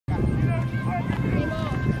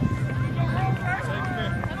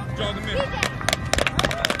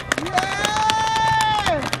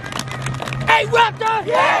Hey, Raptor!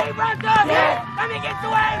 Yeah! Hey, Raptor! Yeah! Let me get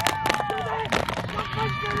away!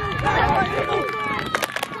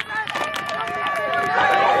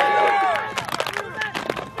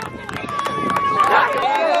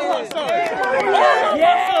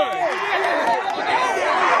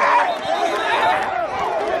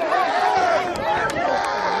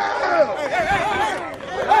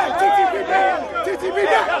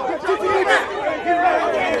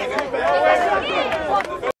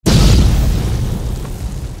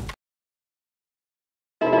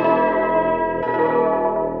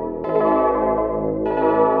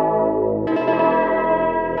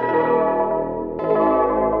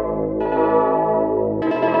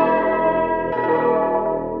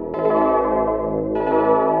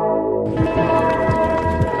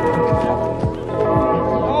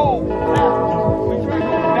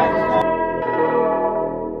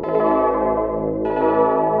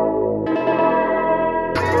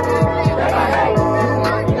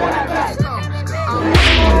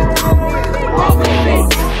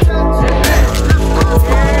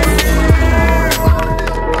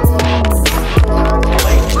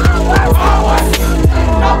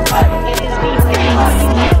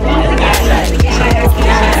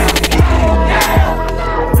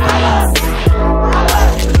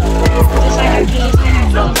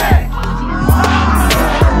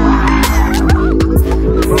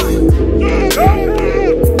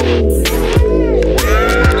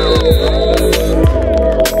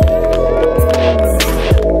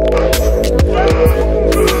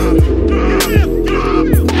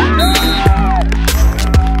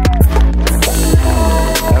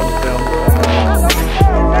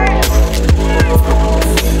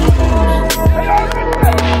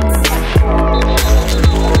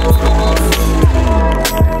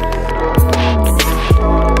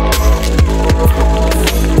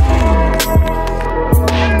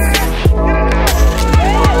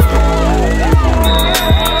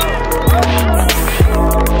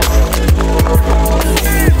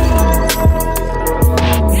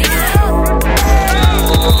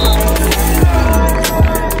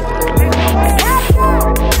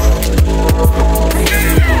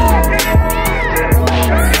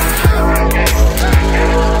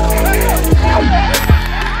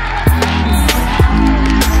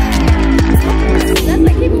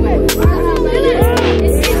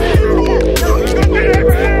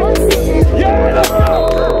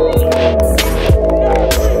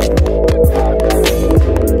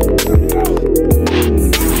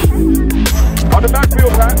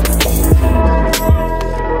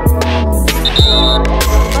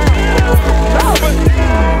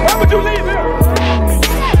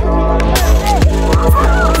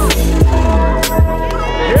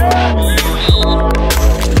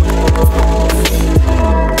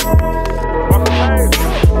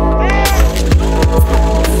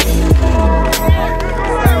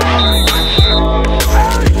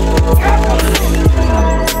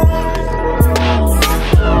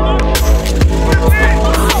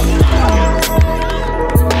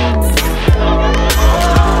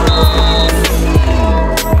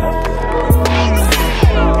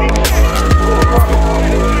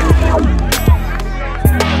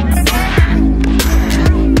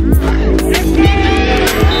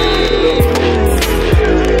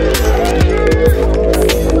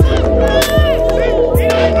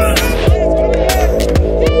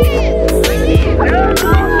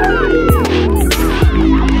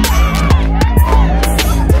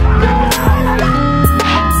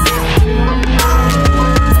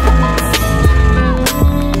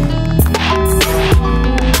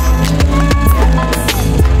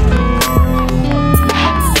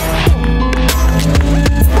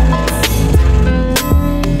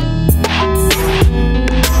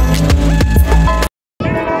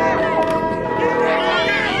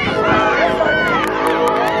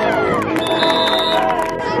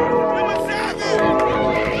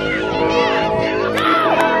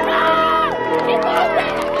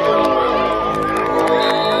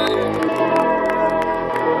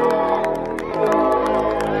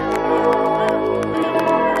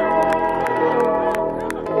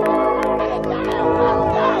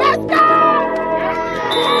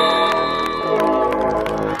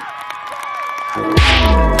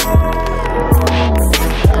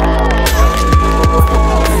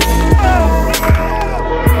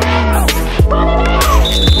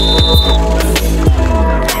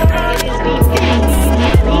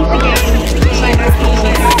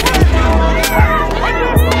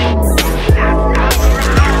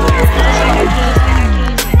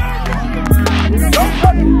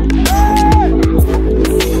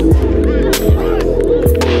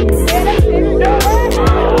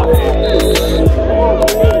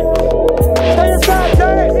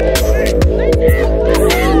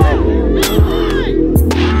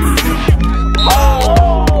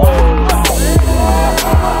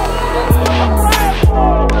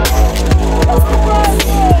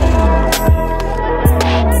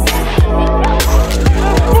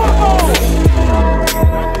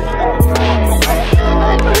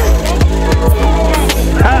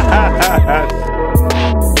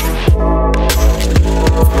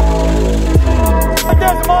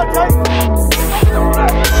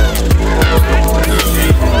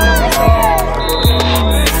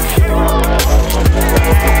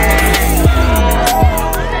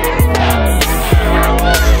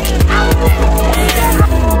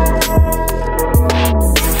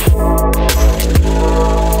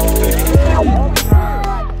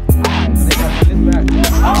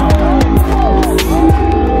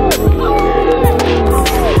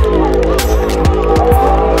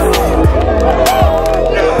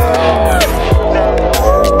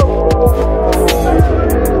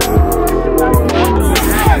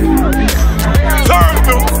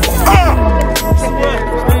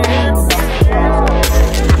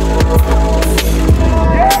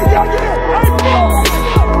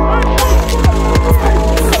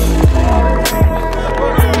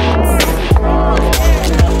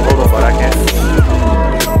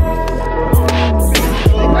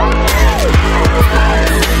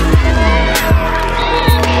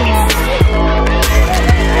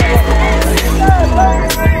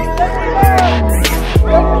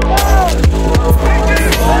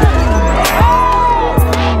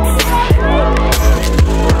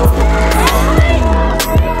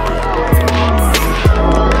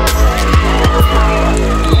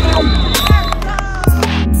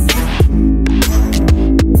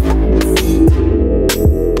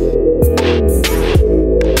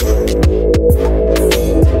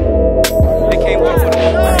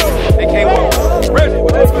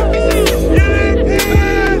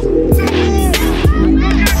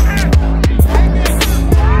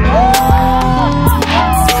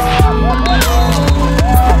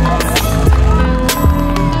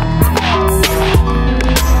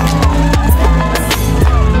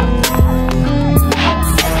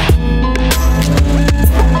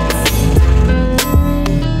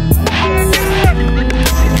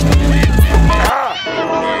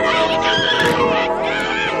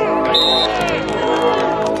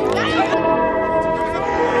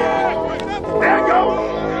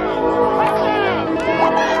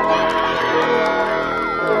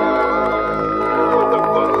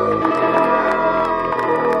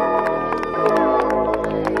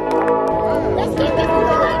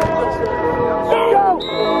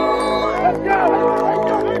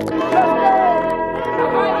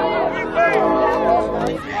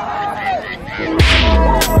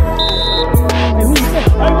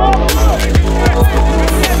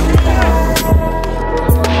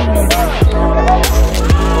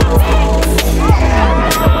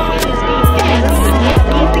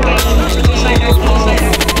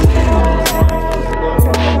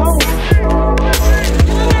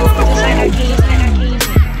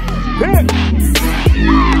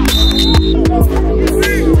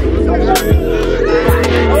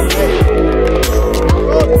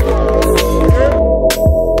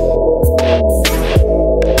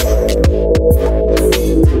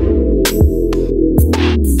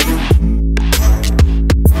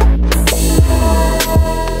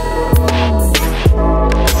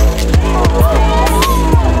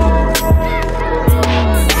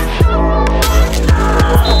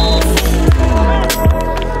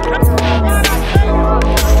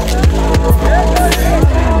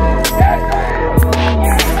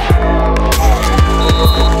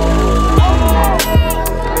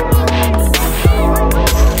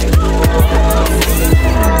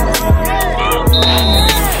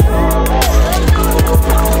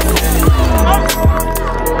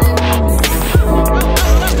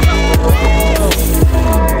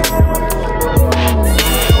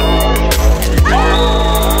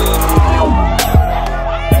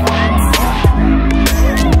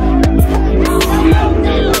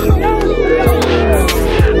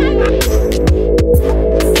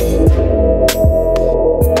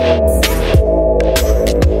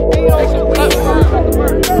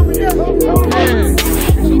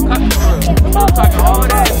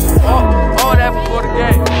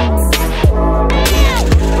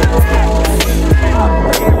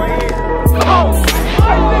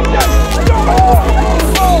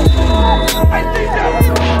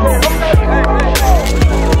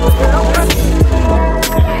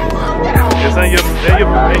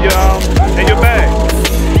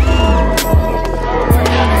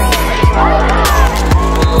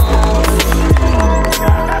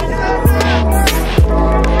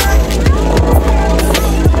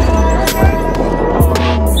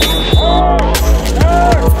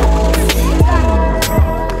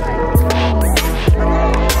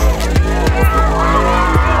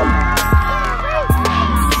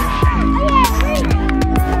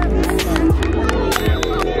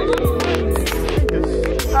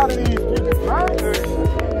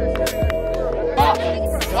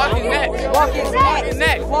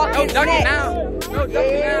 No ducking now. No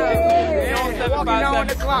ducking now. Y'all on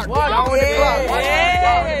the clock. Y'all on the clock.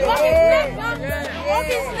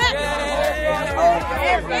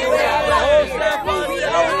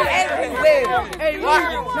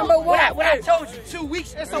 Number one. What I told you 2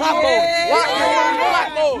 weeks. It's a All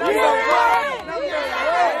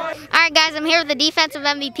right, guys, I'm here with the defensive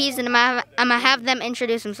MVPs, and I'm gonna have them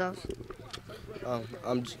introduce themselves.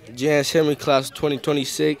 I'm Jans Henry, class of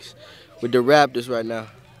 2026, with the Raptors right now.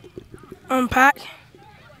 I'm Pac.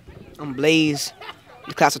 I'm Blaze,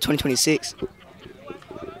 the class of 2026.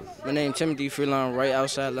 My name Timothy Freelon, right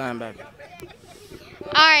outside linebacker.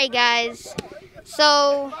 All right, guys.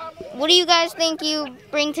 So, what do you guys think you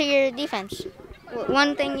bring to your defense?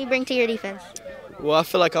 One thing you bring to your defense? Well, I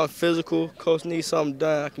feel like I'm physical. Coach needs something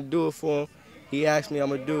done. I can do it for him. He asked me, I'm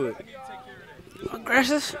going to do it.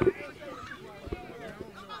 Aggressive.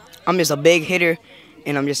 I'm just a big hitter,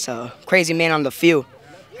 and I'm just a crazy man on the field.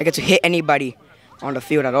 I get to hit anybody on the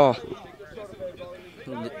field at all.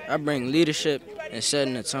 I bring leadership and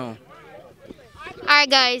setting the tone. All right,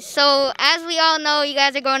 guys. So, as we all know, you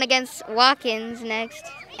guys are going against Watkins next.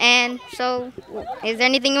 And so, is there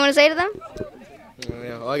anything you want to say to them?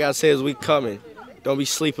 Yeah, all I got to say is we coming. Don't be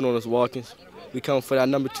sleeping on us, Watkins. We coming for that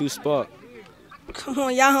number 2 spot. Come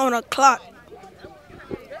on, y'all on the clock.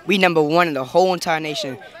 We number 1 in the whole entire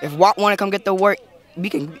nation. If Watt want to come get the work, we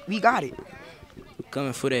got it.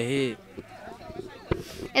 Coming for the head.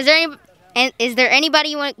 Is there anybody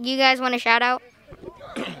you guys want to shout out?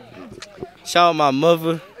 Shout out my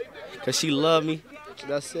mother, because she love me.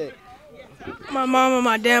 That's it. My mama,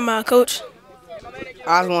 my dad, my coach.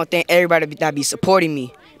 I just want to thank everybody that be supporting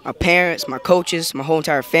me. My parents, my coaches, my whole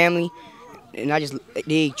entire family. And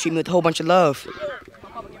they treat me with a whole bunch of love.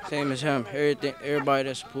 Same as him. Everybody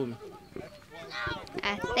that support me.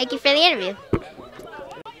 Thank you for the interview.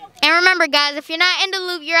 And remember, guys, if you're not in the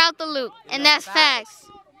loop, you're out the loop. And that's facts.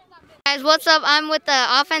 Guys, what's up? I'm with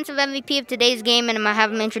the offensive MVP of today's game, and I'm going to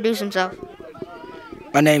have him introduce himself.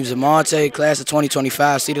 My name is Amonte, class of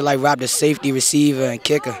 2025, Citylife Raptors safety, receiver, and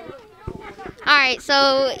kicker. All right,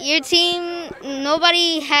 so your team,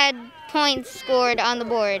 nobody had points scored on the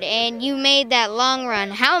board, and you made that long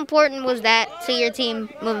run. How important was that to your team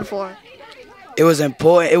moving forward? It was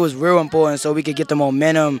important. It was real important so we could get the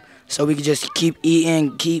momentum, so we could just keep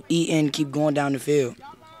eating, keep going down the field.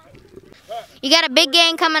 You got a big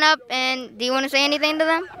game coming up, and do you want to say anything to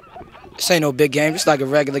them? This ain't no big game. It's like a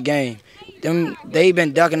regular game. They've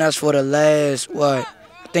been ducking us for the last, I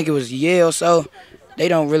think it was a year or so. They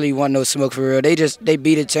don't really want no smoke for real. They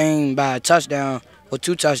beat a team by a touchdown or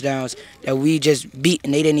 2 touchdowns that we just beat,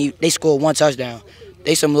 and they scored 1 touchdown.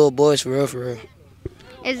 They some little boys for real.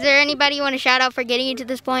 Is there anybody you want to shout out for getting you to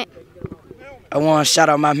this point? I want to shout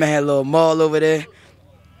out my man, Lil Maul over there.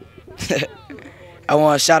 I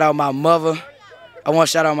want to shout out my mother. I want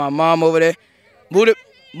to shout out my mom over there. Move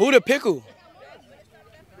the pickle.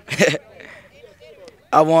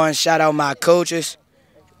 I want to shout out my coaches,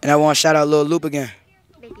 and I want to shout out Lil Loop again.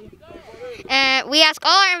 Thank you. We ask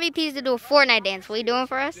all our MVPs to do a Fortnite dance. What are you doing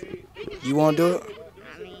for us? You want to do it?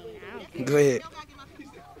 I mean, Go ahead.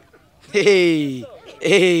 Hey.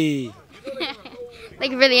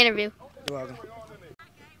 Thank you for the interview. You're welcome.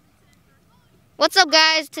 What's up,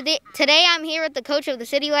 guys? Today I'm here with the coach of the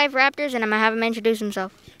Citylife Raptors, and I'm going to have him introduce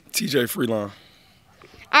himself. TJ Freelon.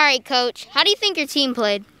 All right, Coach. How do you think your team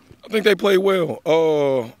played? I think they played well.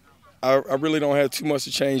 I really don't have too much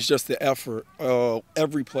to change, just the effort.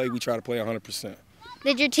 Every play we try to play 100%.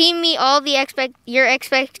 Did your team meet all your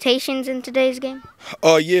expectations in today's game?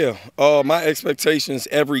 Yeah. My expectations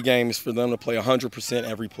every game is for them to play 100%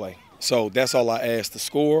 every play. So that's all I ask. The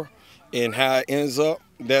score and how it ends up,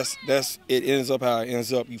 it ends up how it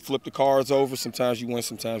ends up. You flip the cards over. Sometimes you win,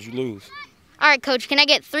 sometimes you lose. All right, Coach. Can I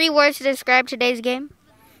get 3 words to describe today's game?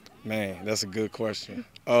 Man, that's a good question.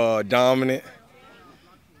 Dominant,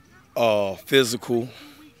 physical,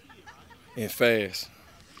 and fast.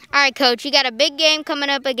 All right, Coach. You got a big game coming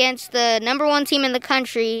up against the number 1 team in the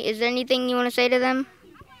country. Is there anything you want to say to them?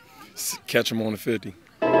 Catch them on the 50.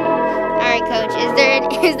 All right, Coach.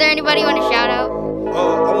 Is there anybody you want to shout out?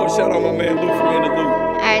 I want to shout out my man Lou from In the Loop.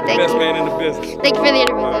 All right, thank you. Best man in the business. Thank you for the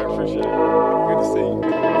interview, All right, Coach. appreciate it.